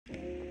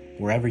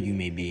Wherever you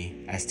may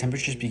be, as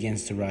temperatures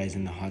begins to rise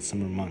in the hot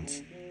summer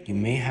months, you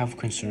may have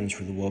concerns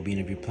for the well-being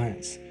of your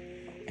plants,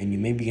 and you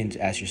may begin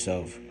to ask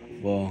yourself,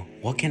 well,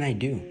 what can I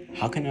do?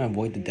 How can I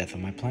avoid the death of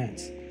my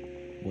plants?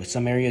 With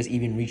some areas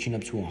even reaching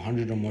up to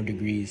 100 or more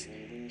degrees,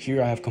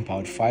 here I have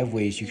compiled 5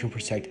 ways you can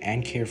protect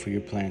and care for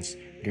your plants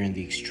during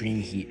the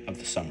extreme heat of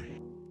the summer.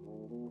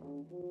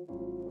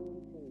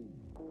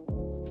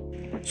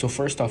 So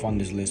first off on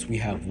this list, we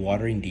have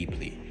watering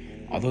deeply.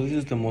 Although this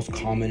is the most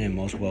common and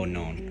most well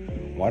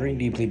known, watering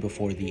deeply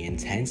before the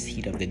intense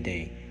heat of the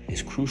day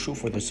is crucial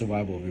for the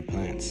survival of your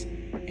plants.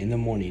 In the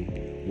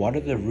morning, water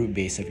the root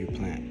base of your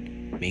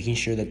plant, making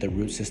sure that the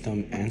root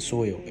system and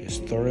soil is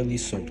thoroughly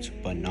soaked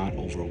but not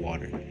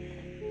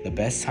overwatered. The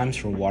best times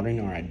for watering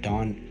are at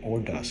dawn or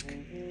dusk.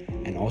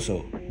 And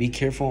also, be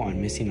careful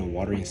on missing a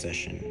watering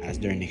session, as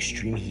during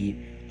extreme heat,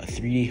 a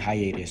 3-day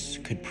hiatus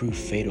could prove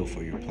fatal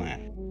for your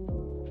plant.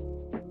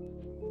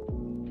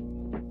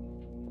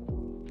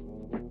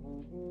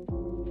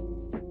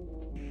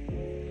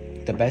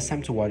 The best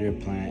time to water your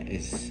plant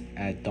is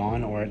at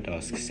dawn or at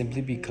dusk,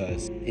 simply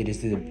because it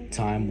is the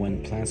time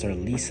when plants are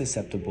least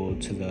susceptible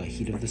to the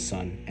heat of the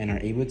sun and are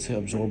able to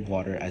absorb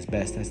water as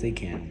best as they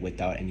can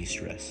without any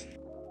stress.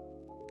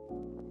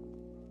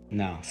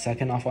 Now,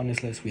 second off on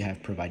this list, we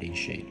have providing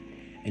shade.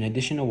 In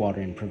addition to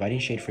watering, providing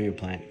shade for your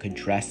plant could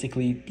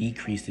drastically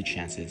decrease the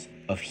chances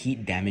of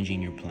heat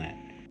damaging your plant.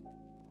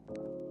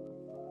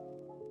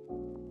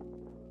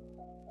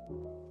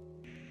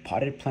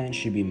 Potted plants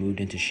should be moved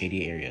into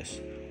shady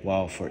areas,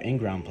 while for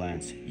in-ground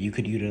plants, you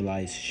could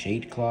utilize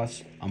shade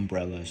cloths,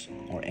 umbrellas,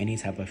 or any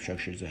type of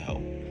structure to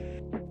help.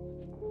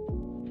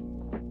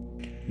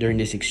 During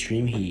this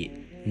extreme heat,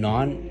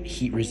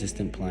 non-heat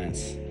resistant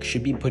plants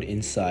should be put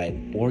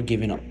inside or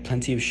given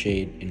plenty of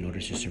shade in order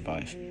to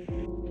survive.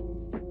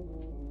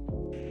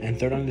 And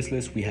third on this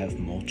list, we have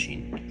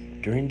mulching.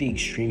 During the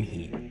extreme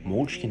heat,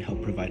 mulch can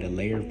help provide a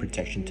layer of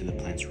protection to the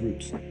plant's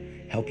roots,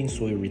 helping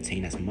soil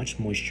retain as much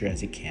moisture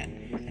as it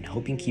can and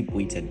helping keep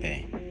weeds at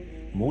bay.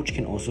 Mulch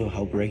can also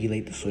help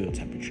regulate the soil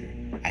temperature,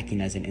 acting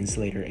as an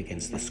insulator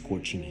against the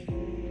scorching heat.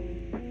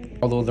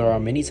 Although there are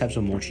many types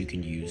of mulch you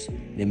can use,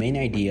 the main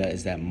idea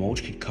is that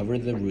mulch could cover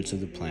the roots of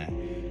the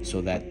plant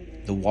so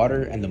that the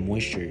water and the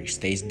moisture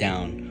stays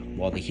down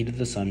while the heat of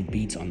the sun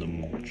beats on the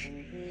mulch.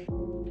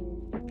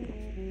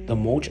 The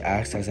mulch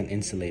acts as an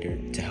insulator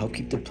to help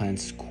keep the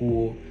plants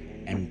cool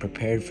and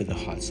prepared for the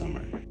hot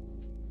summer.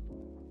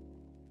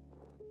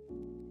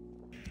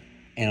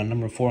 And on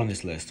number 4 on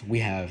this list, we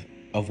have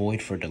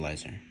avoid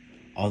fertilizer.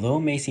 Although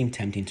it may seem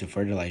tempting to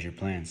fertilize your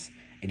plants,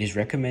 it is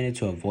recommended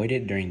to avoid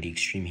it during the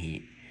extreme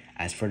heat,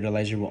 as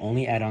fertilizer will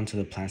only add on to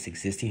the plant's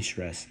existing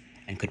stress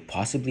and could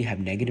possibly have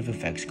negative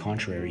effects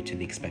contrary to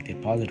the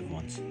expected positive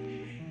ones.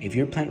 If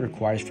your plant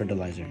requires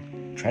fertilizer,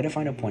 try to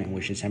find a point in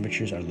which the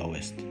temperatures are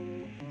lowest.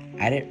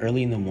 Add it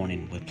early in the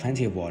morning with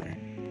plenty of water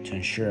to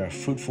ensure a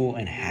fruitful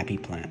and happy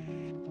plant.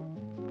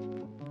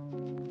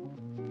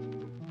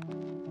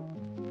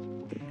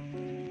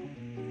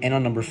 And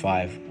on number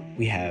 5,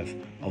 we have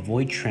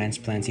avoid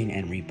transplanting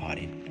and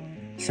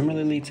repotting.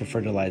 Similarly to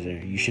fertilizer,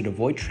 you should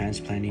avoid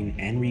transplanting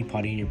and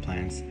repotting your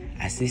plants,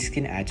 as this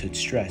can add to its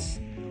stress.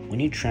 When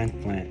you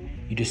transplant,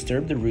 you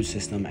disturb the root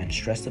system and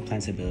stress the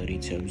plant's ability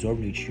to absorb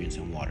nutrients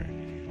and water,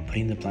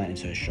 putting the plant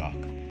into a shock.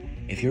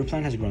 If your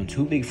plant has grown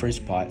too big for its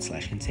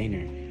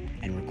pot/container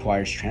and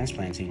requires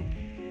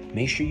transplanting,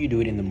 make sure you do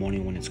it in the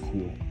morning when it's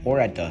cool or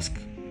at dusk.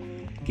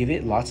 Give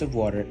it lots of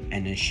water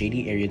and a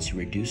shady area to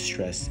reduce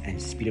stress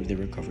and speed up the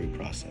recovery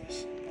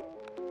process.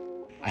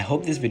 I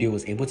hope this video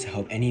was able to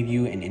help any of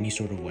you in any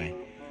sort of way.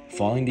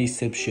 Following these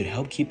tips should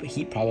help keep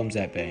heat problems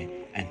at bay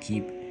and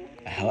keep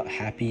a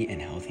happy and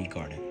healthy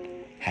garden.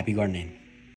 Happy gardening.